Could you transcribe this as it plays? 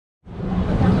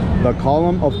The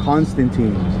column of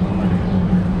Constantine.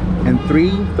 In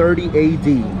 330 AD,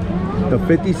 the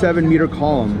 57-meter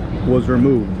column was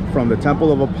removed from the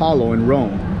Temple of Apollo in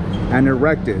Rome and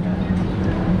erected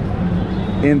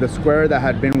in the square that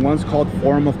had been once called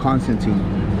Forum of Constantine,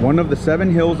 one of the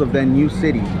 7 hills of that new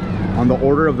city, on the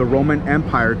order of the Roman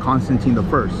Emperor Constantine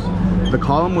I. The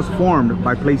column was formed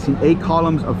by placing 8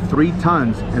 columns of 3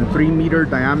 tons and 3-meter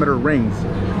diameter rings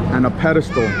and a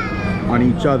pedestal on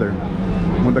each other.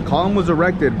 When the column was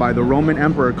erected by the Roman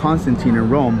Emperor Constantine in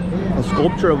Rome, a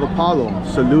sculpture of Apollo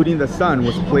saluting the sun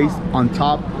was placed on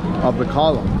top of the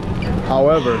column.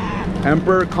 However,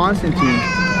 Emperor Constantine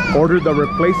ordered the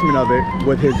replacement of it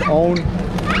with his own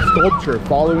sculpture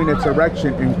following its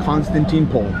erection in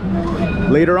Constantinople.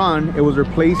 Later on, it was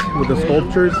replaced with the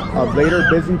sculptures of later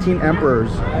Byzantine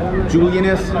emperors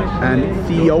Julianus and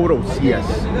Theodosius.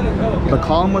 The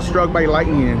column was struck by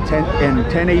lightning in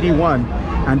 1081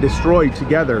 and destroyed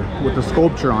together with the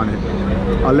sculpture on it.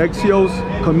 Alexios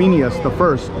Comenius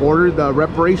I ordered the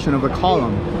reparation of the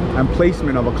column and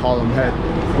placement of a column head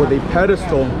with a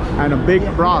pedestal and a big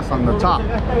cross on the top.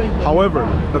 However,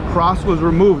 the cross was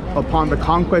removed upon the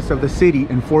conquest of the city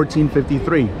in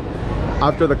 1453.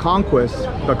 After the conquest,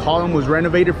 the column was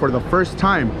renovated for the first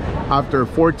time after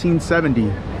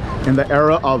 1470 in the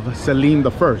era of Selim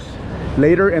I.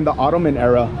 Later in the Ottoman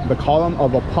era, the column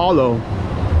of Apollo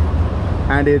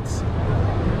and its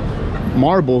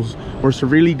marbles were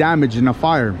severely damaged in a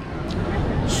fire.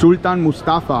 Sultan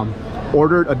Mustafa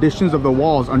ordered additions of the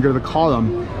walls under the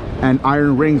column and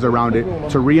iron rings around it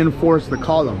to reinforce the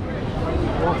column.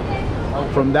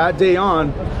 From that day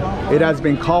on, it has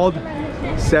been called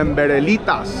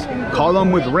Semberelitas,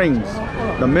 column with rings.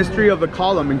 The mystery of the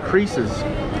column increases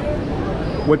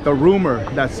with the rumor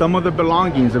that some of the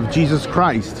belongings of Jesus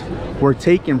Christ were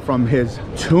taken from his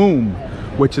tomb,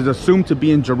 which is assumed to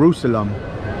be in Jerusalem,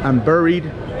 and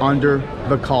buried under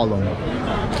the column.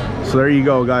 So there you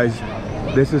go, guys.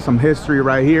 This is some history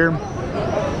right here.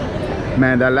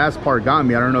 Man, that last part got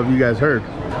me. I don't know if you guys heard,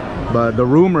 but the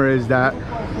rumor is that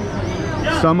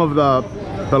some of the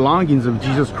belongings of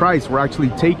Jesus Christ were actually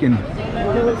taken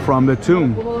from the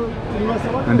tomb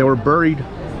and they were buried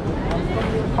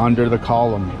under the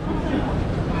column.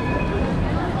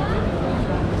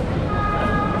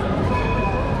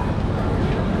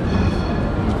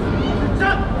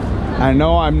 I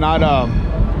know I'm not a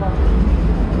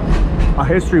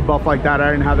history buff like that.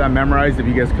 I didn't have that memorized. If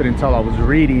you guys couldn't tell, I was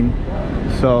reading.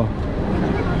 So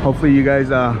hopefully you guys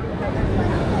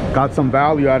got some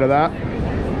value out of that.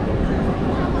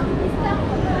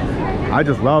 I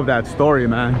just love that story,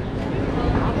 man.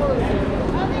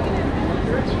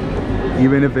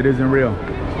 Even if it isn't real.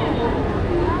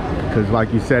 Because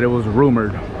like you said, it was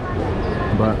rumored.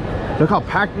 But look how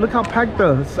packed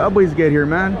the subways get here,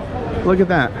 man. Look at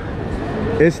that.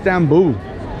 Istanbul.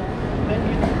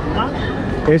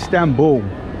 Istanbul.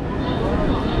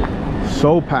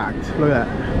 So packed. Look at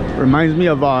that. Reminds me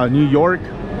of New York.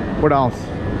 What else?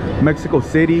 Mexico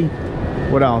City.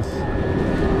 What else?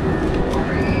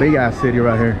 Big ass city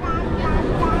right here.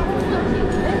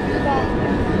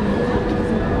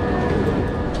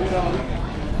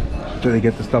 So they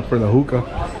get the stuff for the hookah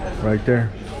right there.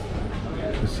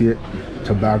 You see it?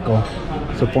 Tobacco.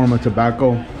 It's a form of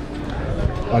tobacco.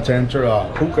 About to enter a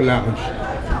hookah lounge,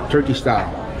 Turkey style.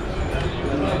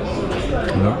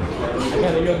 Look.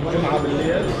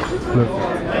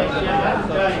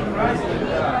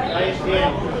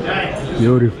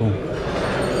 Beautiful.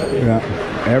 Yeah,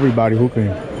 everybody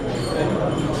hookahing.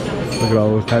 Look at all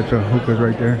those types of hookahs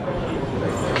right there.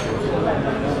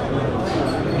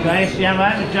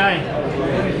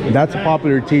 That's a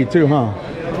popular tea too, huh?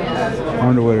 I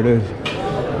wonder what it is.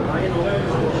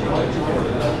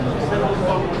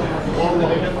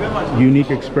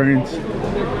 Unique experience.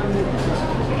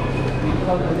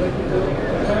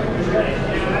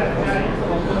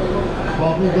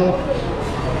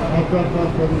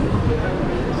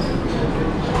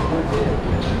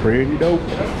 Pretty dope.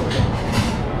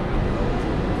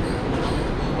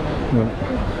 Yeah.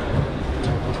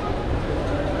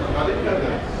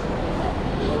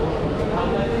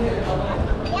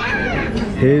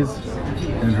 His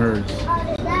and hers.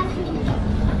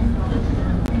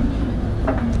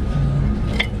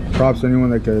 Props to anyone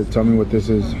that could tell me what this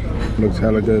is. Looks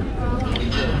hella good.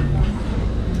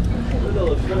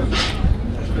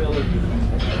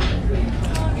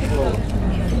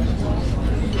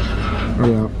 Oh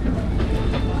yeah.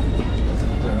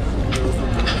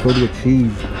 Filled with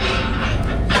cheese.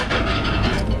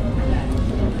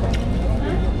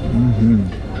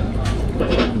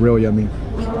 Real yummy.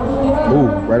 Ooh,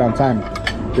 right on time.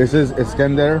 This is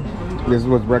Iskender, This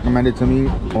was recommended to me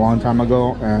a long time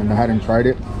ago, and I hadn't tried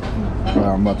it.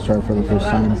 I'm about to try it for the first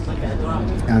time.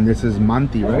 And this is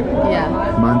manti, right?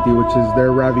 Yeah. Manti, which is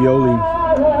their ravioli.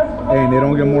 And they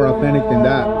don't get more authentic than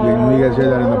that. You guys hear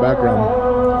that in the background.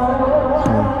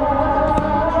 So,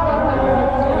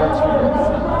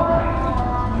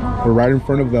 we're right in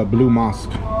front of the Blue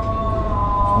Mosque.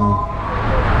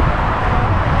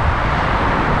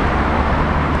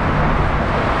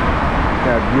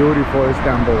 Yeah, beautiful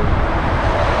Istanbul.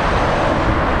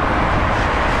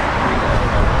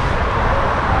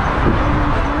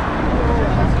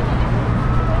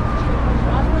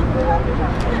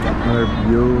 Another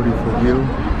beautiful view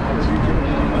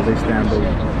of Istanbul.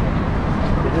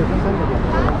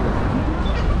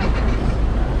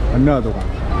 Another one.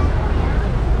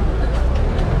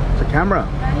 It's a camera.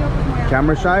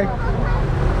 Camera shy?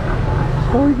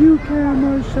 Oh, you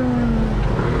camera shy.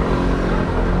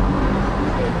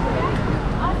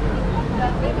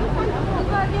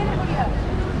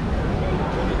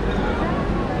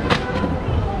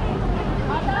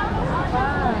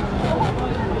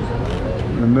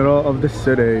 In the middle of the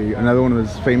city, another one of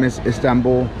those famous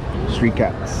Istanbul street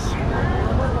cats.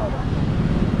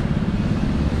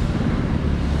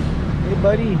 Hey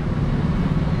buddy,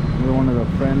 another one of the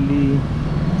friendly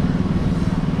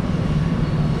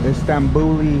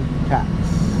Istanbuli cats.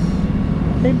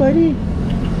 Hey buddy.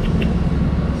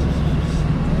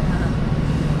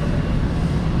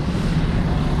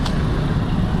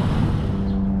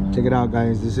 Check it out,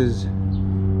 guys. This is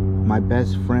my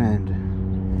best friend,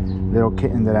 little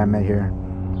kitten that I met here.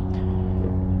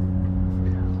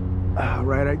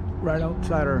 Right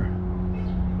outside our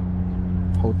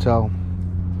hotel.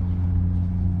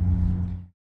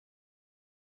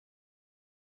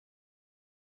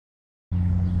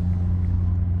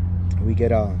 We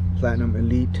get a Platinum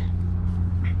Elite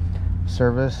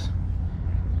service,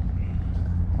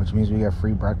 which means we get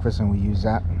free breakfast, and we use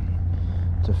that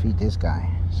to feed this guy.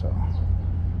 So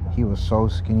he was so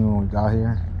skinny when we got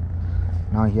here.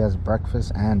 Now he has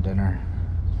breakfast and dinner.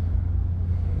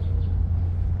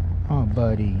 Oh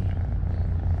buddy,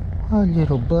 oh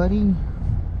little buddy,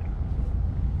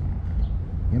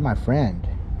 you're my friend.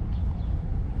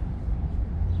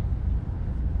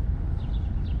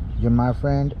 You're my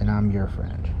friend and I'm your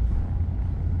friend.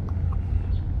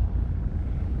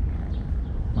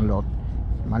 My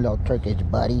little Turkish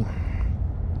buddy.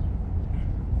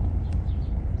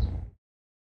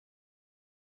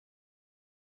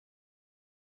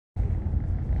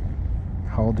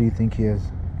 How old do you think he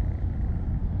is?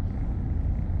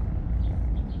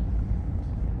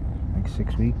 Like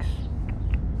 6 weeks?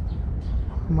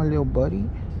 My little buddy.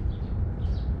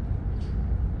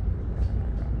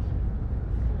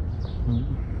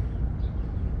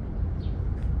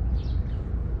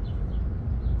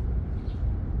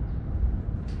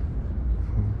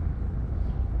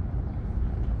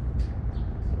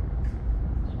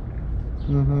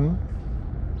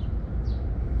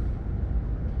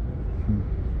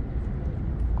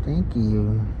 Thank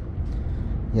you.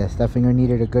 Yes, that finger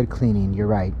needed a good cleaning. You're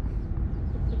right.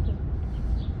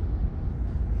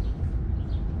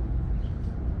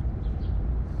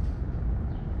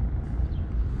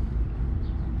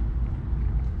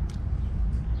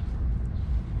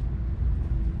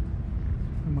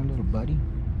 My little buddy.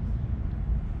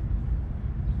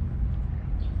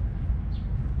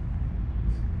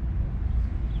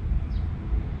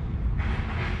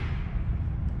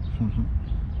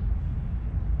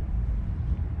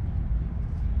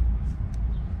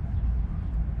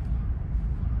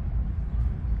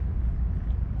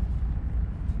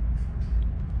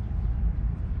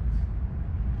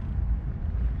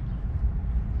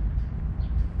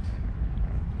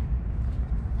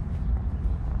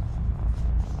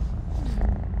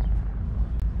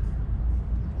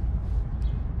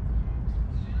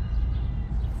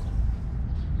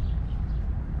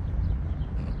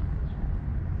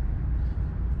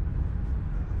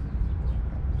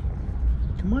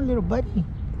 Come on, little buddy.